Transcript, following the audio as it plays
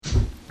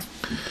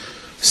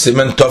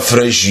Simen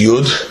Tofresh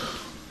Yud,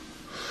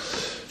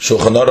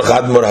 Shulchan Aruch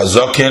Admor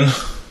Hazokin,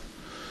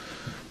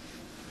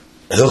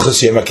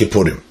 Hilchos Yom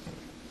Kippurim.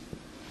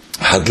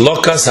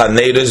 Hadlokas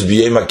HaNeiros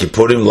B'Yom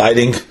Kippurim,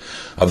 lighting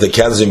of the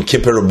candles in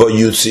Kippur, Bo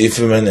Yud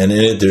Seifim, and in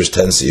it there's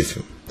 10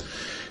 Seifim.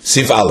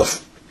 Seif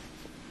Aleph.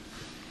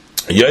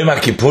 Yom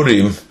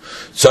Kippurim,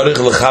 Tzarich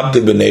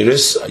L'Chabde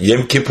B'Neiros,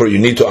 Yom Kippur, you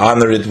need to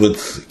honor it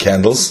with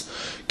candles.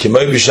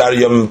 K'moi B'Shar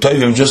Yom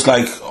Tovim, just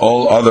like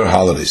all other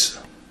holidays.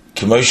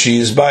 K'moi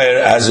She'Yizbayer,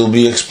 as will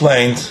be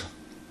explained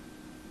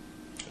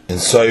in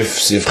Soif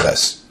Seif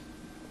Ches.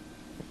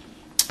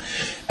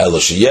 But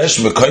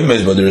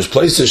there is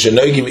places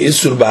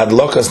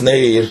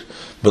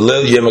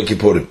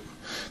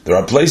there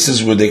are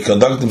places where they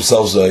conduct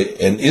themselves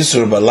in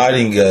Isur by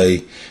lighting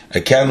a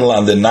candle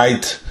on the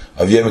night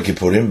of Yom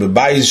Kippurim,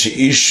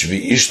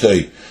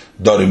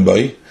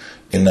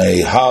 in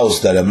a house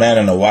that a man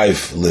and a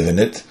wife live in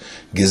it.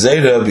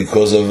 Gezerah,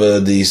 because of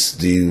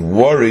the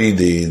worry,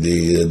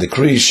 the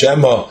decree,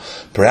 Shema,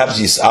 perhaps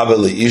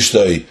Yis'avel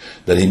Ishtoi,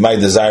 that he might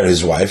desire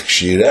his wife,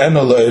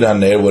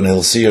 when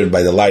he'll see her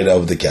by the light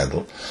of the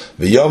candle.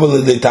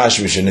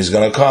 Tashmish, and he's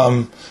going to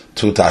come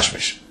to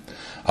Tashmish.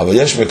 But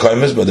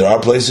there are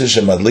places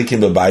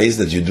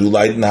that you do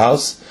light in the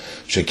house.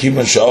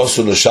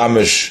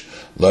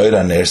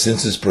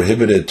 Since it's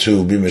prohibited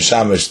to be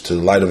meshamish to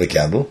the light of a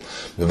candle,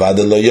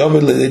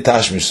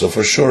 so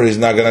for sure he's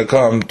not going to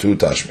come to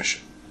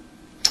Tashmish.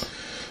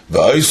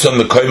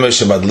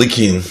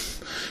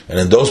 And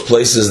in those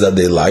places that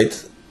they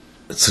light,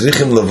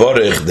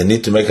 they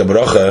need to make a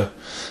bracha.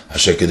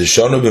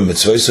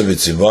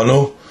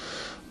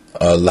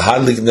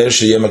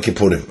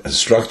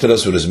 Instructed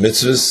us with his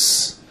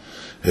mitzvahs,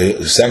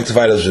 he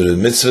sanctified us with his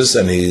mitzvahs,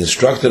 and he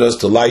instructed us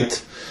to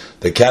light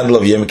the candle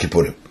of Yom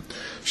Kippurim.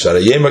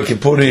 Shara Yom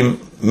Kippurim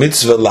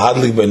mitzvah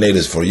lahadlik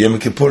b'neiros. For Yom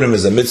Kippurim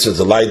is a mitzvah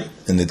to light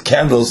in the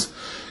candles,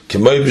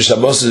 k'moi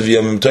b'Shabbos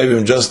v'Yom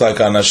Tovim, just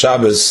like on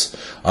Shabbos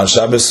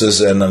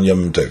and on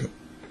Yom Tovim.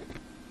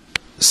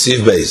 Siv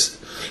Beis.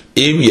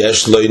 Im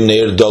yesh lo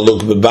neir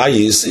doluk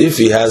b'bayis, if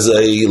he has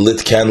a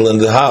lit candle in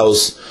the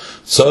house,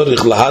 tzorich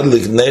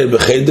lahadlik neir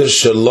b'cheder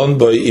shelon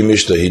boy im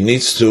ishto. He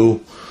needs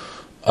to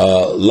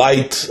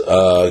light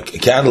a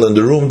candle in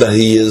the room that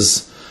he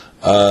is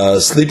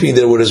sleeping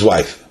there with his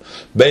wife.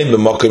 Bein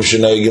b'mokim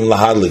she'noyegim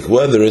lahadlik,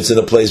 whether it's in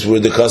a place where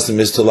the custom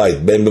is to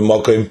light. Bein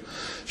b'mokim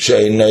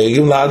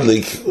she'noyegim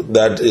lahadlik,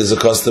 that is a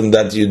custom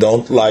that you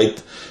don't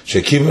light.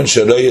 She'kivan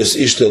she'royes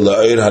ishto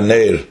la'oir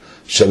haneir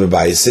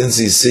she'bebayis, since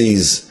he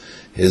sees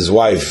his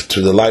wife to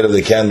the light of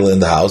the candle in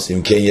the house.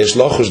 Im ken yesh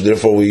lochush,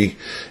 therefore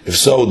if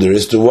so, there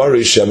is to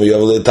worry.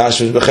 She'mayov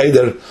le'tashmish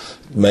b'cheder,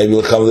 maybe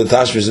will come the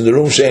tashmish in the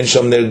room. She'en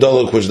sham neir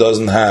dolok, which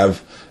doesn't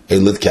have a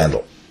lit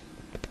candle.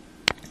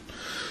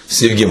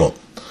 Siv Gimel.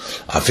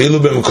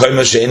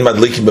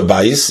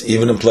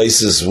 Even in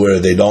places where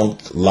they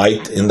don't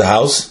light in the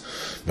house,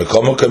 we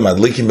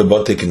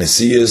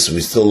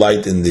still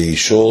light in the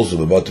shuls, in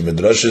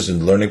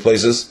the learning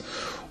places,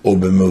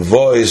 and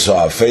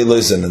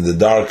in the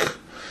dark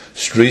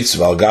streets,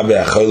 and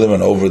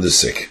over the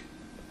sick.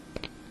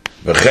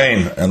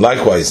 And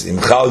likewise,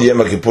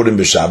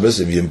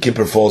 if Yom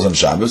Kippur falls on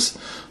Shabbos,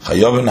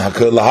 then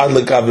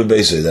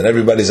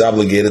everybody's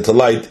obligated to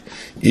light,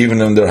 even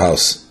in their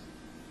house.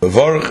 And we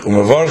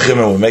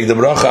make the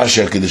bracha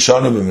asher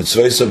kiddushanu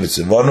b'mitzvayso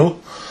v'tzivonu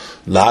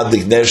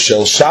lahadlik ner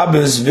shel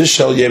Shabbos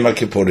v'shel Yom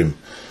Kippurim.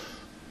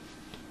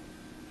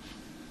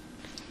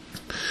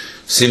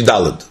 Siv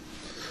Daled.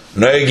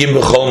 Noegim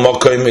b'chol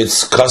mokim,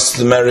 it's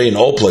customary in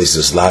all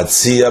places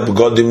lahatzia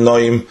b'godim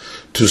noim,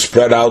 to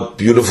spread out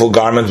beautiful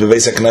garments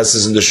b'beis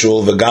haknesses in the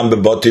shul, v'gam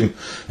b'botim,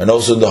 and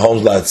also in the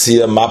homes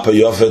lahatzia mapa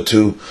yofa,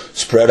 to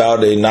spread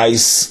out a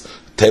nice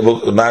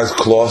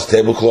tablecloth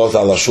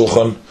ala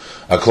shulchan,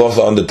 a cloth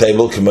on the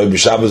table,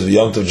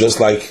 just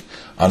like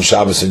on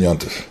Shabbos and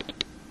Yontif.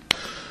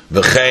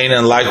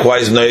 And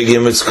likewise,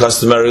 it's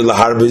customary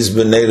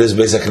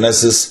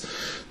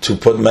to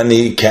put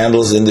many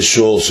candles in the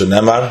shul,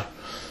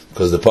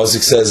 because the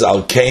pasuk says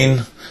al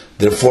kain,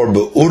 therefore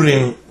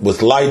be'urim,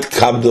 with light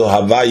kabdo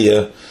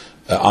havaya,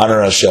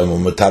 honor Hashem.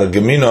 And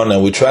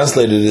we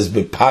translate it as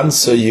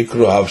bepansa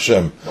yikru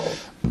Hashem,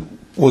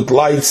 with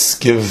lights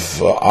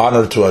give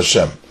honor to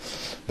Hashem.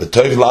 And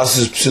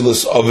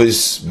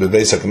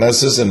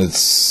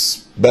it's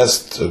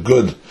best,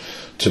 good,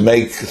 to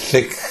make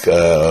thick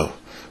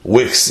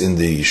wicks in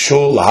the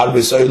shul,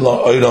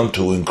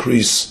 to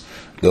increase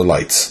the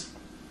lights.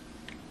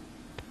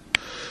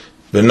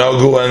 And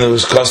it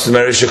was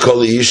customary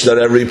that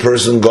every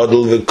person,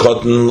 gadol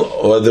v'kotten,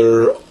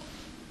 whether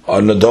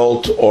an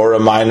adult or a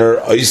minor,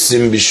 you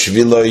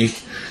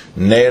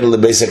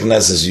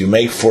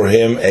make for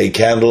him a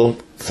candle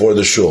for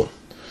the shul.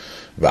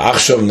 But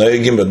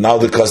now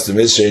the custom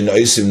is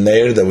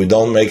that we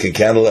don't make a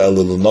candle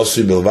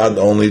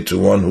only to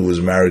one who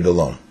is married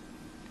alone.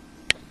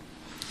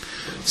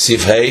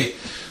 Sif Hey,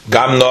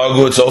 Gam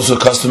Nagu, it's also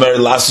customary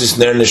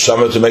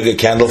to make a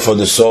candle for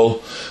the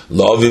soul,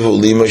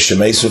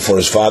 for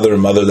his father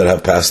and mother that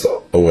have passed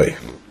away.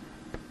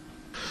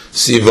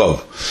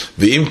 Sivov.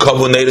 V'im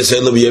kavu neiris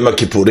elu b'yom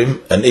kippurim,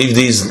 and if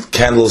these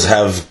candles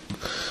have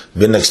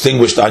been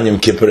extinguished on Yom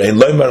Kippur, ein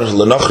loimer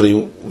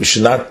l'nochri, we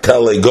should not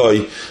tell a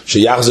goy,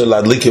 sheyachzer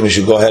ladlikim, we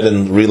should go ahead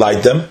and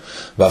relight them.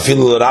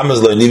 V'afilu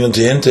l'ramez lo, and even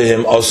to hint to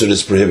him, also it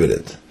is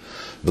prohibited.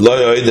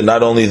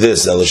 Not only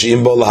this,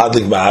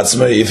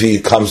 if he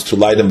comes to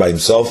light him by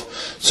himself,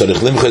 so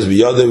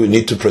we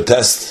need to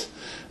protest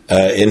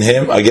in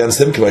him, against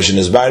him, as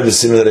explained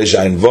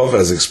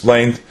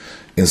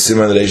in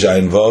Siman Reish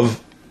Ayin Vav,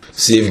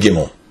 Siv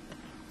Gimel.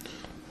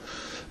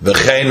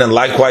 And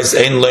likewise,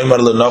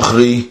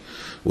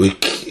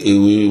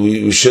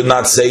 we should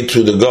not say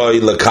to the guy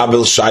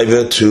lekabil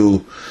shaiva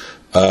to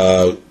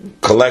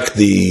collect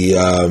the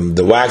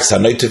wax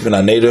hanotif and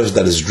hanativ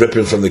that is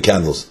dripping from the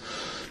candles.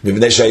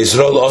 Because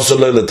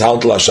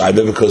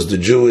the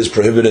Jew is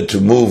prohibited to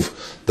move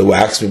the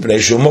wax,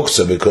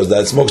 because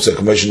that's muksa.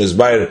 Commission is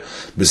bayr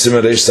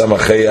b'siman reish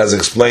samachay, as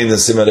explained in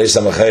Siman Reish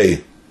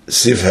Samachay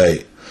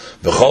Sivhei.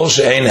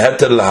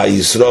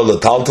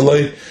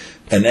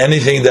 And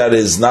anything that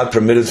is not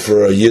permitted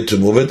for a yid to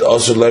move it,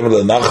 also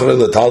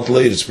it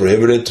is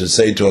prohibited to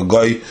say to a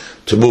guy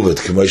to move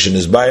it. Commission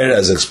is bayr,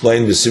 as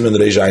explained in Siman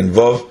Reish Ayin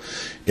Vav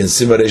in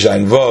Siman Reish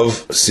Ayin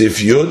Vav Sif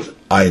Yud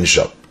Ayin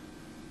Shab.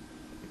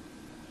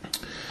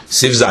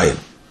 Siv Zayin.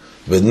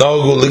 With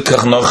Nogu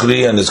Likach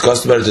Nochri, and it's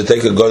customary to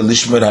take a goy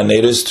Lishmer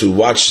Haneris to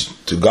watch,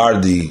 to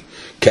guard the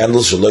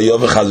candles, so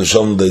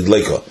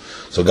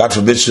God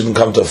forbid shouldn't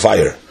come to a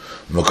fire.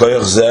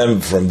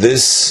 From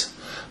this,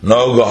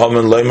 Nogu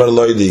Homen Loimer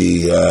Loi,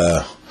 the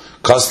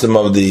custom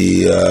of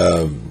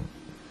the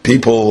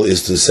people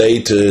is to say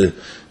to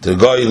the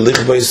goy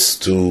Lichbais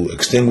to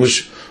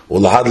extinguish,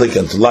 Ulahadlik,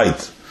 and to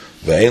light.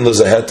 Ve'ein lo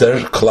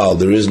zeheter klal,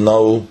 there is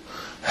no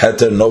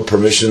heter, no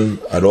permission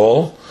at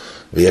all.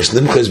 And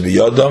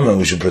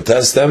we should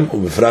protest them,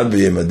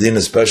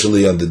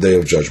 especially on the day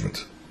of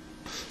judgment.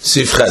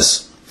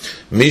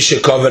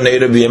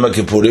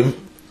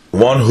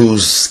 One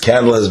whose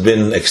candle has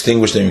been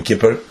extinguished in Yom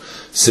Kippur,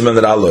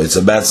 it's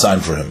a bad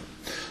sign for him.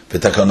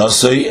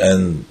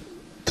 And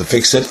to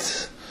fix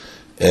it,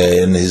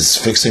 in his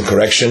fixing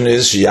correction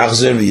is, he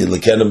should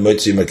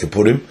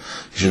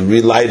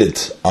relight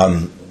it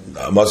on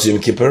Motzi Yom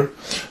Kippur,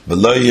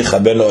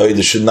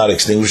 they should not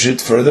extinguish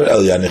it further,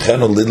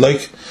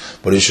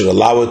 but he should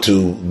allow it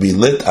to be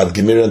lit at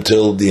Gemir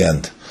until the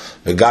end.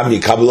 He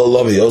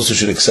also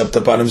should accept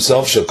upon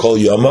himself Shekol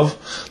Yomav,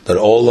 that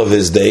all of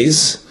his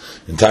days,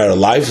 entire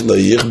life, he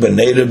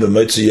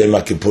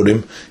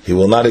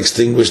will not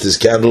extinguish this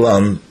candle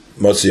on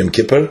Motzi Yom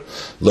Kippur,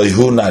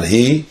 not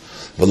he,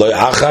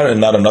 and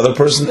not another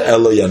person, he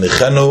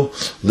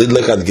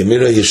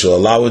shall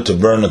allow it to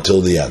burn until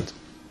the end.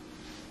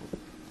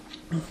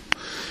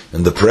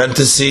 In the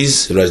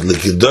parentheses, he writes,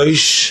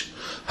 L'kidosh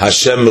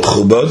Hashem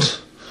mechubad,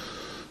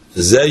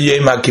 Zeh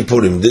Yom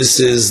HaKippurim. This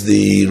is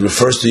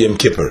refers to Yom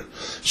Kippur.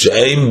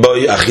 She'ein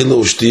boy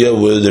achilu ushtiya,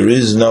 where there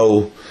is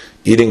no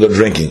eating or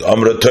drinking.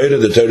 Amra Torah,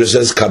 the Torah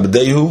says,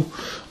 Kabdehu,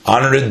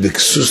 honor it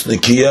b'ksus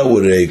nikiya,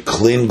 with a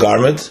clean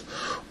garment,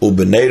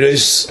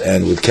 u'beneres,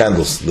 and with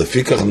candles.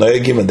 Lefikach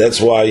noegim, and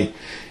that's why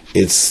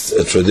it's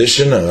a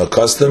tradition and a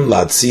custom,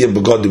 la'atziya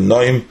b'godim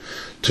noim,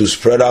 to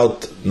spread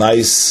out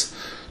nice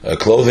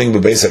clothing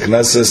b'beis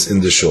hakneses in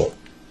the shul.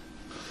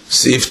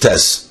 Sif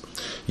Tes.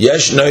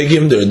 Yesh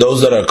noigim, there are those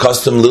that are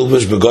accustomed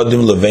lilbish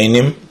begodim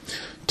levenim,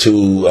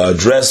 to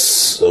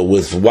dress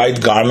with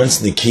white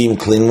garments, nikim,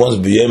 clean ones,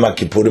 b'yom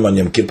HaKippurim on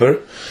Yom Kippur,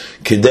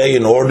 kidei,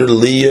 in order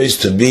liyos,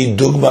 to be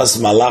dugmas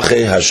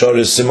malache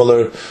hashor,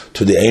 similar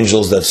to the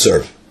angels that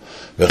serve.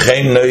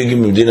 V'chein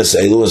noigim b'medinas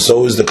elu, and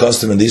so is the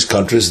custom in these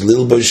countries,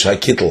 lilbish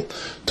hakittel,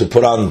 to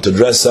put on, to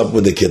dress up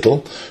with the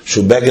kittel,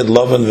 shubeged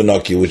lovan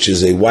v'noki, which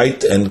is a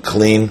white and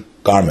clean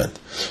garment.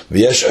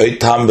 V'yesh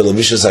oitam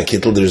b'levishes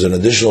hakittel, there is an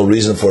additional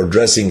reason for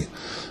dressing,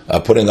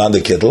 putting on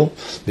the kittel,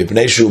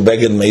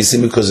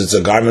 because it's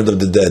a garment of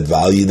the dead.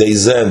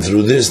 And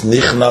through this,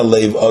 nichna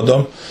leiv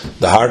adam,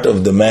 the heart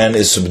of the man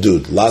is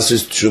subdued.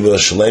 Lasis tshuva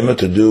shlema,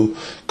 to do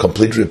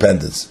complete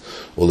repentance.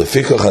 And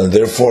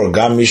therefore,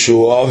 gam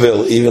mishu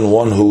avel, even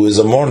one who is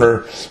a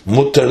mourner,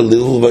 mutar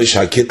lilvaish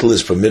hakittel,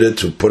 is permitted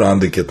to put on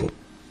the kittel.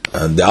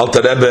 And the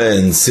Alter Rebbe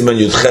in Siman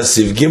Yud Ches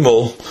Siv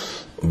Gimel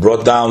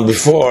brought down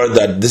before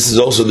that this is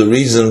also the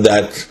reason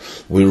that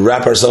we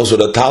wrap ourselves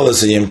with a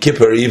talis in Yom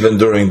Kippur even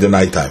during the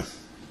nighttime.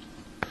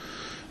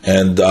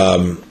 And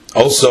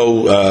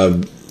also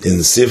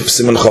in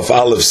Siman Chof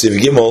Aleph Siv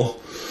Gimel,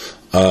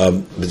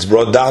 it's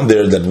brought down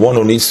there that one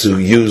who needs to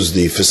use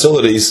the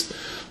facilities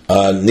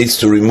needs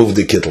to remove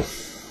the kittel.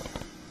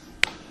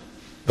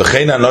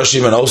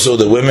 And also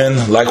the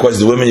women, likewise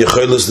the women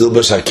Yecholos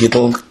Dilbash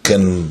HaKittel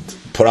can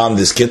put on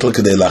this kittel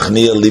kedei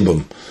lachniya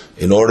libum,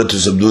 in order to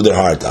subdue their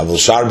heart. Avol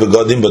shar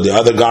begodim, but the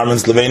other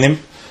garments levenim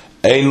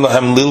ein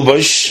lahem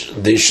lilbash,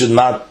 they should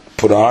not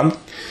put on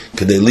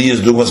kedei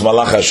liyas dugmas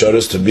malach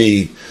hasharis, to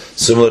be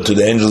similar to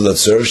the angels that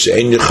serve.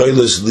 She'ein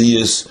yecholos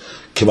liyas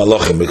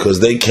kimalachim, because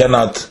they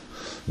cannot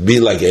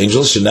be like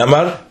angels.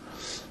 Shenemar,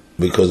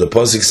 because the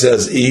pasuk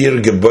says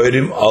Ir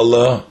geborim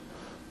Allah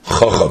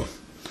chacham,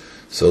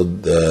 So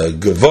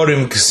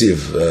Gevorim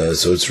Ksiv.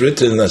 So it's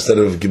written instead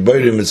of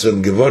Gevorim, it's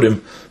written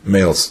Gevorim,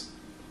 males.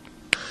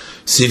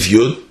 Sif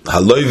Yud,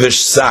 Haloivesh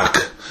Sak,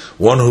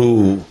 one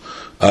who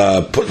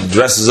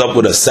dresses up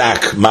with a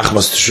sack,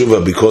 Machmas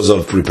Teshuva, because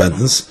of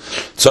repentance.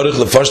 Tzarich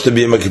lefash to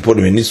be Yom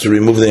Kippurim, he needs to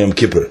remove the Yom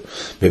Kippur.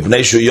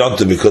 Mepnei Shu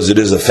Yonta, because it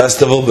is a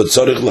festival, but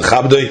Tzarich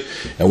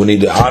lechabdoi, and we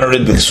need to honor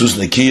it, B'Ksus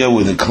Nekiya,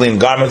 with a clean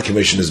garment,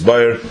 Commission is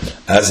Bayer,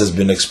 as has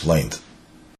been explained.